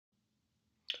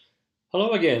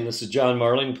Hello again, this is John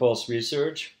Marling, Pulse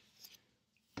Research.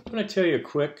 I'm going to tell you a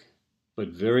quick but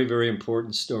very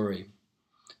important story.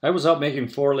 I was out making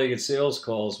four-legged sales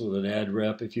calls with an ad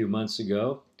rep a few months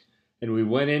ago, and we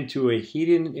went into a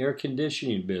heating and air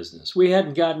conditioning business. We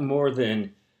hadn't gotten more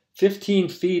than 15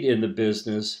 feet in the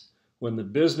business when the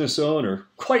business owner,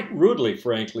 quite rudely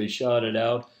frankly, shouted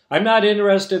out, "I'm not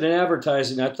interested in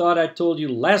advertising. I thought I told you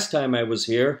last time I was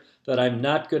here that I'm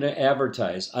not going to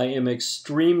advertise. I am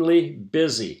extremely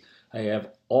busy. I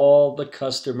have all the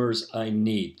customers I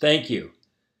need. Thank you."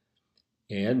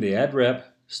 And the ad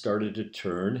rep started to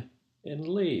turn and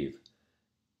leave.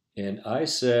 And I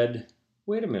said,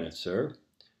 "Wait a minute, sir.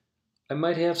 I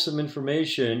might have some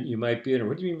information you might be in."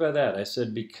 "What do you mean by that?" I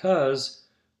said, "Because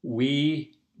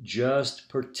we just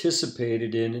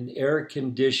participated in an air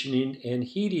conditioning and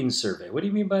heating survey." "What do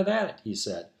you mean by that?" he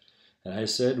said. And I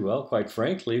said, "Well, quite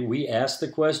frankly, we asked the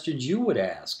questions you would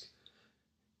ask.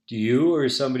 Do you or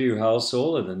somebody in your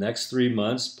household in the next 3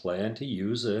 months plan to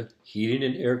use a heating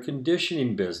and air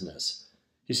conditioning business?"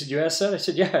 He said, "You asked that?" I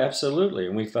said, "Yeah, absolutely."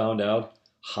 And we found out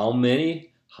how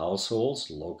many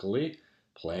households locally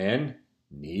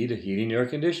need a heating and air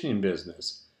conditioning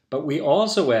business. But we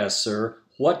also asked, "Sir,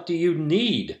 what do you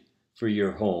need for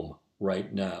your home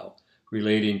right now?"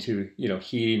 Relating to,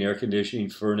 heating, air conditioning,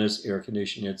 furnace, air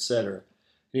conditioning, etc. And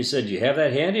he said, "Do you have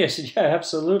that handy?" I said, "Yeah,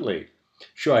 absolutely."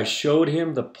 So I showed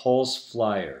him the Pulse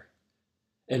flyer.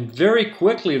 And very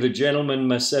quickly the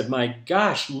gentleman said, "My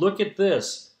gosh, look at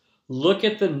this. Look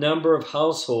at the number of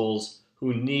households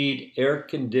who need air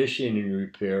conditioning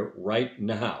repair right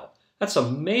now. That's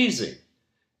amazing."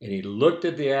 And he looked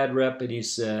at the ad rep and he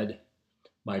said,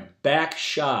 "My back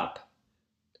shop,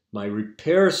 my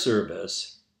repair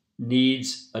service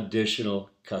needs additional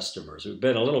customers. We've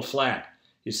been a little flat."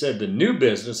 He said, "The new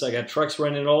business, I got trucks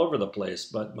running all over the place,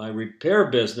 but my repair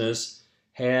business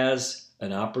has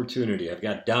an opportunity. I've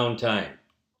got downtime."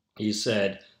 He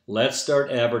said, "Let's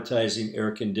start advertising air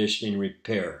conditioning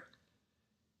repair."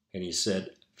 And he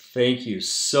said, "Thank you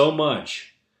so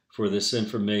much for this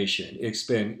information. It's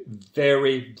been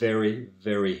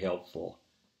very helpful."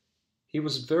 He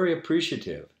was very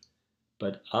appreciative.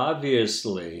 But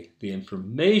obviously, the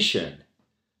information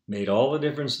made all the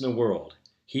difference in the world.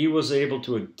 He was able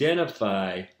to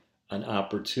identify an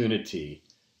opportunity,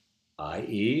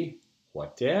 i.e.,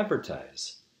 what to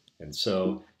advertise. And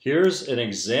so here's an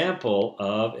example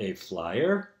of a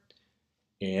flyer.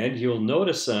 And you'll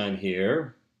notice on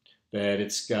here that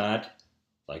it's got,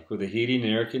 like with the heating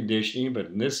and air conditioning, but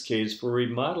in this case for a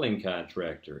remodeling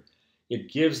contractor, it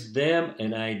gives them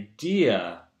an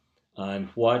idea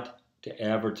on what to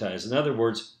advertise. In other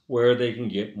words, where they can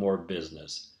get more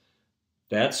business.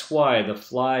 That's why the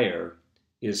flyer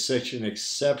is such an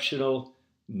exceptional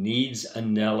needs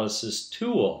analysis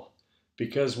tool,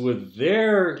 because with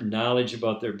their knowledge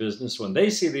about their business, when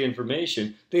they see the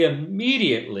information, they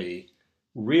immediately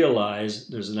realize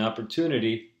there's an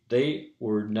opportunity they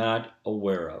were not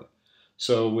aware of.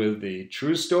 So with the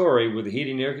true story, with the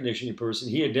heating and air conditioning person,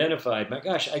 he identified, my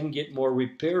gosh, I can get more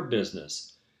repair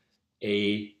business.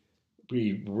 A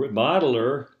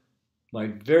remodeler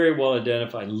might very well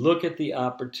identify, look at the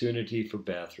opportunity for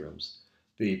bathrooms.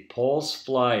 The Pulse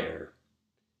flyer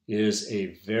is a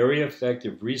very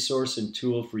effective resource and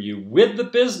tool for you with the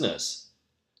business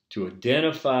to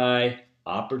identify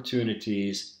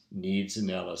opportunities, needs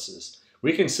analysis.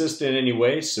 We can assist in any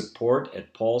way.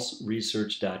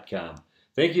 support@pulseresearch.com.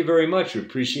 Thank you very much. We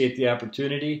appreciate the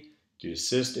opportunity to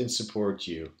assist and support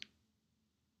you.